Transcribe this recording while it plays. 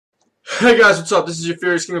Hey guys, what's up? This is your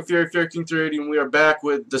Furious King of Fury, Fury King 380, and we are back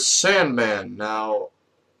with the Sandman. Now,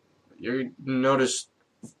 you notice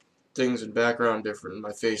things in background different,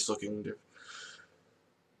 my face looking different.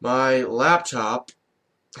 My laptop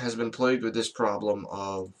has been plagued with this problem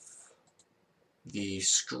of the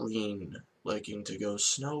screen liking to go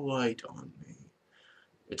Snow White on me.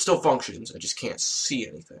 It still functions, I just can't see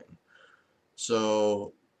anything.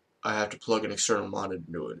 So, I have to plug an external monitor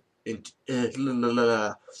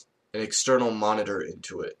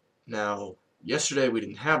into it. Now, yesterday we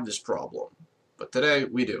didn't have this problem, but today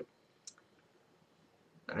we do.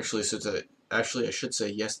 Actually, I should say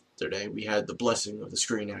yesterday we had the blessing of the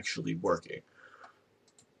screen actually working.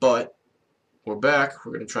 But we're back.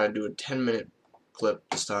 We're going to try and do a 10-minute clip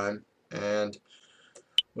this time. And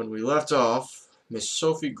when we left off, Miss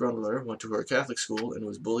Sophie Grundler went to her Catholic school and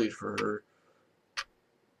was bullied for her.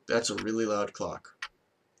 That's a really loud clock.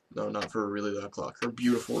 No, not for a really loud clock. Her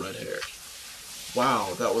beautiful red hair.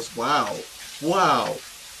 Wow, that was wow. Wow.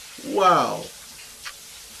 Wow.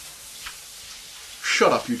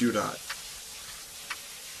 Shut up, you do not.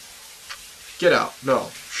 Get out. No.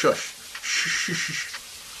 Shush. Shh. Shh.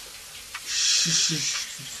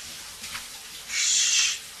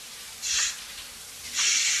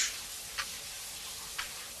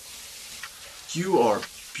 Shh. You are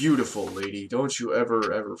beautiful, lady. Don't you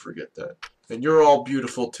ever forget that. And you're all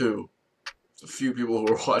beautiful, too. The few people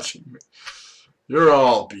who are watching me. You're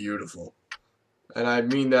all beautiful. And I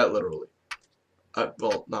mean that literally.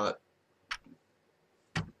 Well, not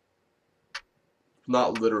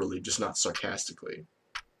literally, just not sarcastically.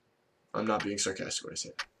 I'm not being sarcastic when I say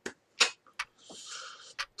that.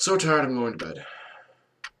 So tired, I'm going to bed.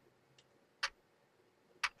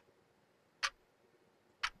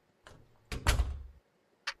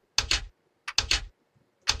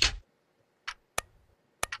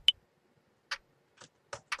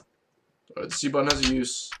 Alright, the C button has a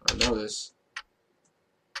use. I know this.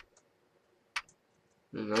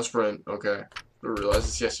 No sprint. Okay. I realized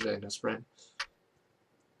this yesterday. No sprint.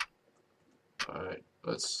 Alright.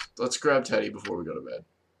 Let's grab Teddy before we go to bed.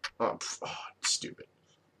 Oh, stupid.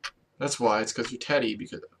 That's why. It's because you're Teddy.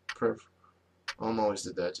 Because always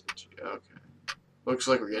did that. Okay. Looks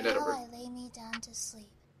like we're getting out of I lay me down to sleep.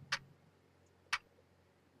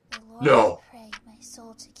 The Lord No. I pray my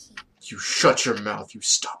soul to keep. You shut your mouth. You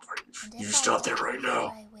stop right. And You if stop I there die right now.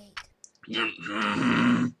 I wake, You.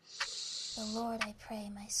 the Lord I pray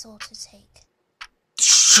my soul to take.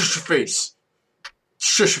 Shush your face.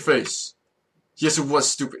 Shush your face. Yes, it was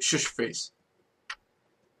stupid. Shush your face.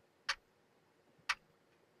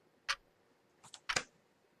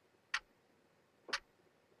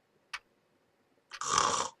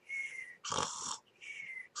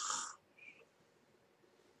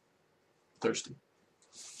 Thirsty.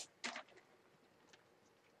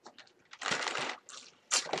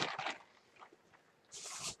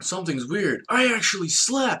 Something's weird. I actually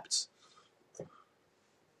slept.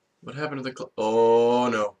 What happened to the clock? Oh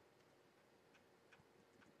no.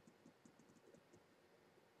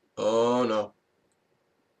 Oh no.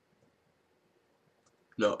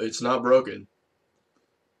 No, it's not broken.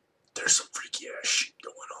 There's some freaky ass shit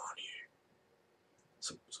going on here.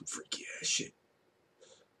 Some freaky ass shit.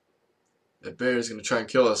 That bear is gonna try and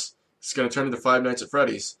kill us. It's gonna turn into Five Nights at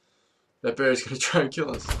Freddy's. That bear is gonna try and kill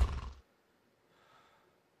us.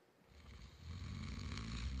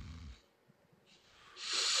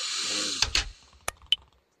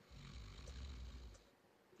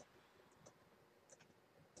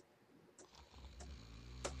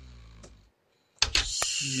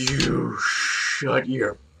 You shut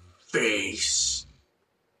your face.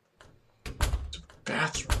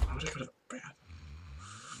 Bathroom. Why would I go to the bathroom?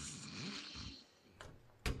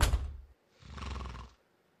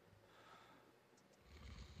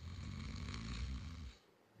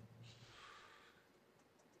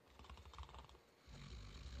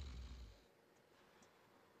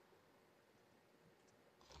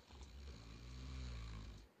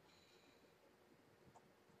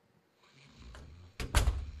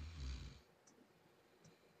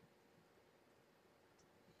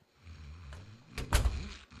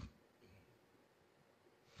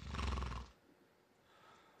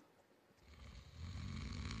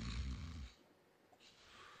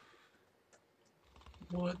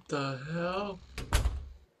 What the hell?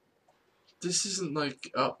 This isn't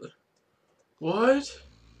like what?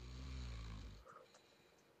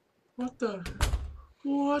 What the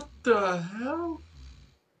hell?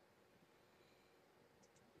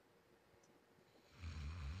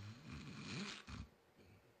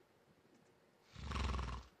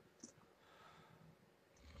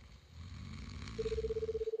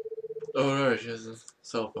 Alright, she has a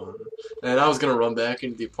cell phone. And I was gonna run back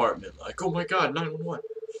into the apartment, like, oh my god,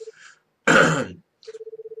 911.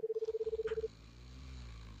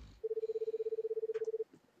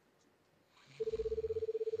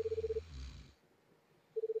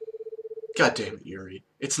 God damn it, Yuri.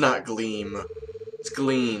 It's not Gleam. It's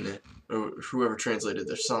Glean. Or whoever translated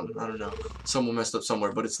there's something. I don't know. Someone messed up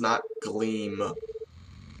somewhere, but it's not Gleam.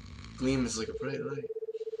 Gleam is like a bright light.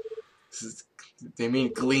 They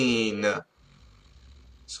mean glean.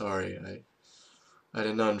 Sorry, I had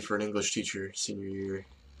a nun for an English teacher senior year.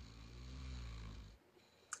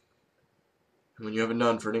 And when you have a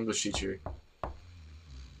nun for an English teacher,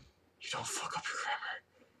 you don't fuck up your grammar.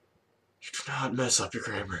 You do not mess up your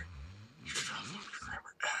grammar. You do not fuck up your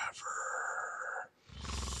grammar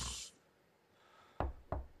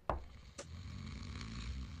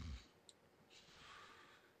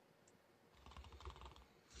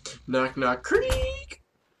ever. Knock knock creak.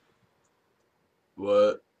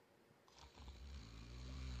 What?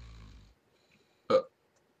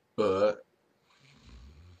 What?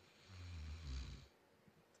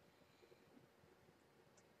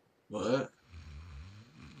 What?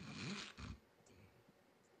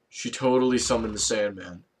 She totally summoned the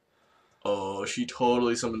Sandman. Oh, she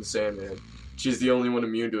totally summoned the Sandman. She's the only one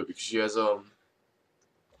immune to it because she has,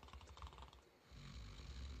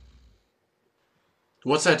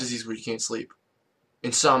 what's that disease where you can't sleep?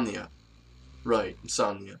 Insomnia. Right,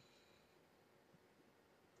 insomnia.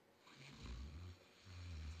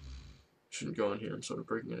 Shouldn't go in here, I'm sort of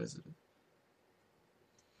breaking it as it is.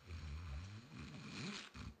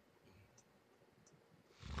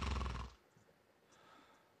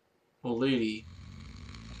 Oh, lady.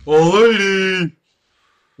 Oh, lady!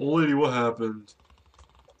 Oh, lady, what happened?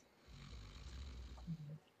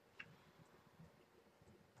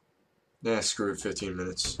 Nah, screw it, 15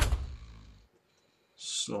 minutes.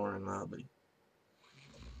 Snoring loudly.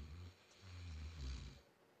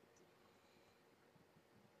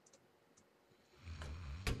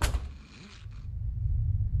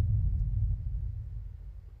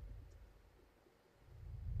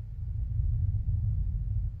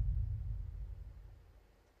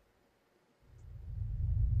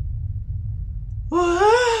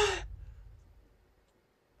 What?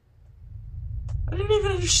 I didn't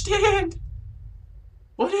even understand.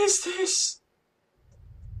 What is this?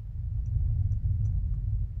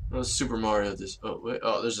 Oh, Super Mario. This. Oh wait.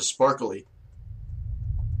 Oh, there's a sparkly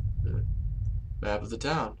map of the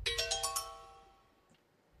town.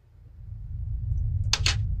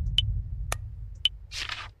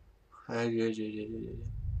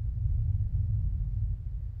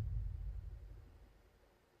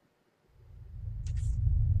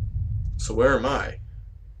 So where am I?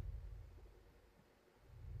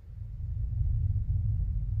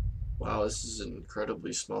 Wow, this is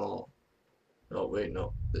incredibly small. Oh wait,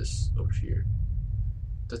 no, this over here.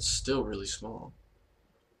 That's still really small.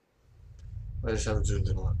 I just haven't zoomed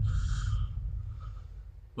in a lot.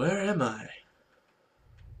 Where am I?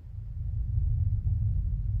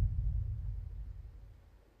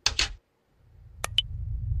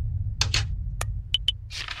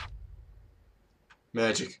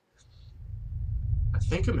 Magic. I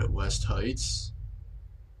think I'm at West Heights.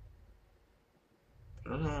 I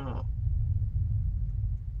don't know.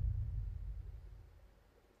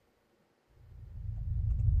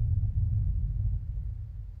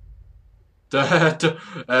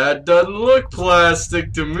 That doesn't look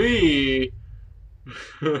plastic to me.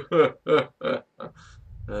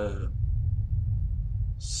 uh,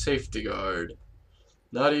 Safety guard.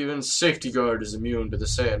 Not even safety guard is immune to the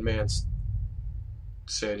Sandman's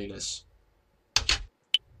sandiness.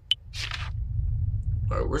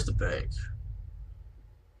 Alright, where's the bank?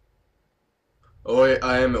 Oh, wait,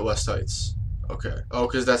 I am at West Heights. Okay. Oh,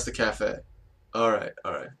 because that's the cafe. Alright,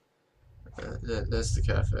 alright. That's the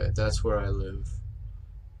cafe. That's where I live.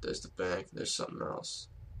 There's the bank. There's something else.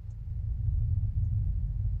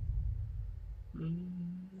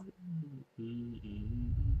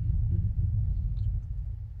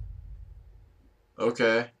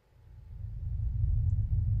 Okay.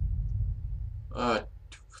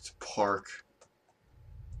 It's a park.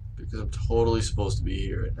 Because I'm totally supposed to be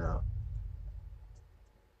here right now.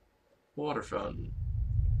 Water fountain.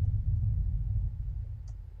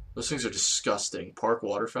 Those things are disgusting. Park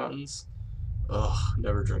water fountains? Ugh,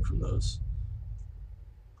 never drink from those.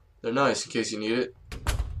 They're nice in case you need it.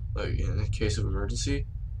 Like, in case of emergency.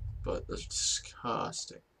 But that's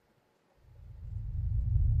disgusting.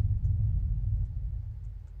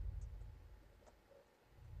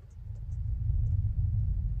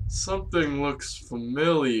 Something looks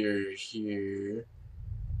familiar here.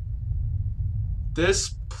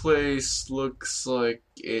 This place looks like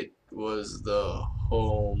it was the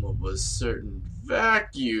home of a certain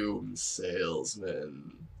vacuum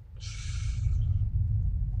salesman.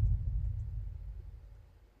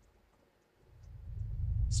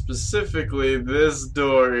 Specifically, this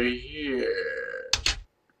door here.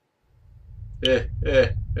 Eh, eh,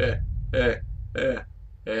 eh, eh, eh,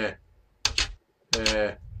 eh,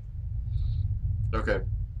 eh. Okay,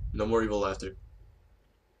 no more evil laughter.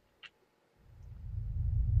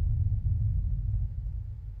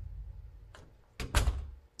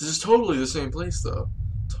 This is totally the same place, though.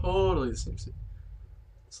 Totally the same thing.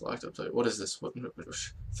 It's locked up tight. What is this? What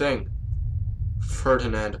thing?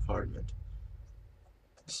 Ferdinand apartment.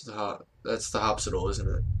 This is that's the hospital, isn't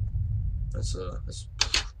it? That's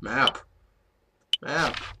map.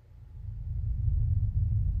 Map.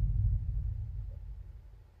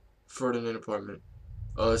 Ferdinand apartment.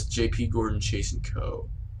 Oh, it's J.P. Gordon Chase and Co.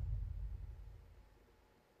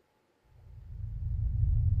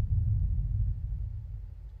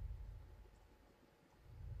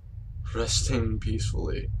 Resting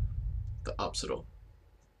peacefully. The hospital.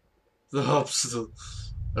 The hospital.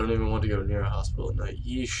 I don't even want to go near a hospital at night.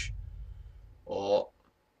 Yeesh. Oh.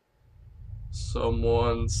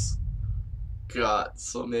 Someone's got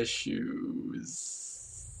some issues.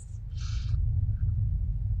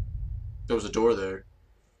 There was a door there.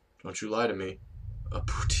 Don't you lie to me. A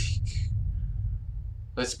boutique.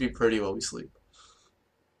 Let's be pretty while we sleep.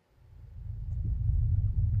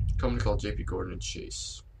 Company called J.P. Gordon and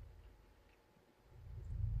Chase.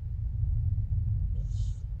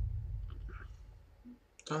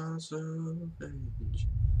 Tons of angels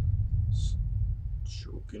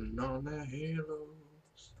choking on their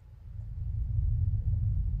halos.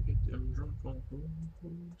 Get them drunk on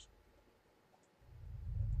booze.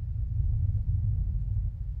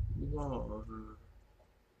 Water.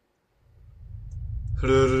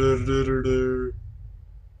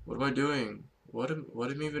 What am I doing? What am I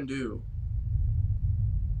even do?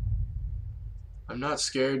 I'm not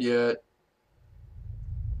scared yet.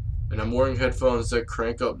 And I'm wearing headphones that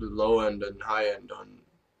crank up the low end and high end on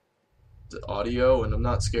the audio, and I'm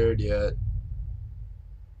not scared yet.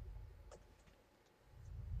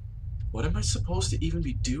 What am I supposed to even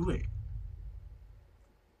be doing?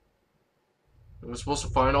 Am I supposed to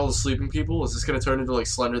find all the sleeping people? Is this going to turn into like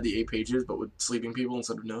Slender the 8 Pages, but with sleeping people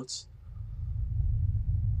instead of notes?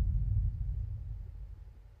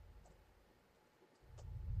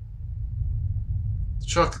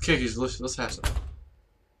 Chocolate cookies, let's have some.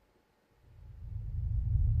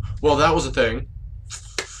 Well, that was a thing.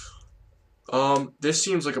 This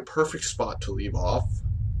seems like a perfect spot to leave off.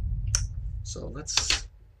 So let's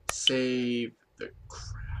save the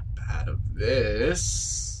crap out of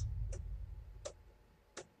this.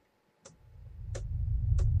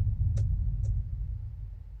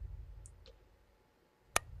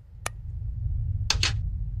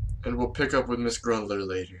 And we'll pick up with Miss Grundler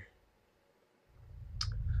later.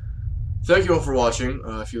 Thank you all for watching.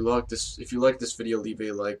 If you like this video, leave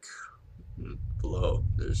a like below.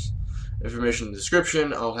 There's information in the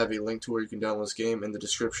description. I'll have a link to where you can download this game in the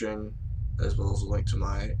description, as well as a link to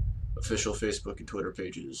my official Facebook and Twitter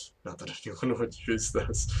pages. Not that anyone would use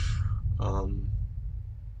this.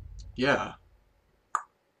 Yeah.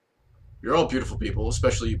 You're all beautiful people,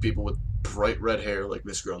 especially you people with bright red hair like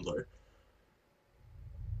Miss Grundler.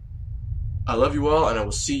 I love you all, and I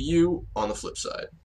will see you on the flip side.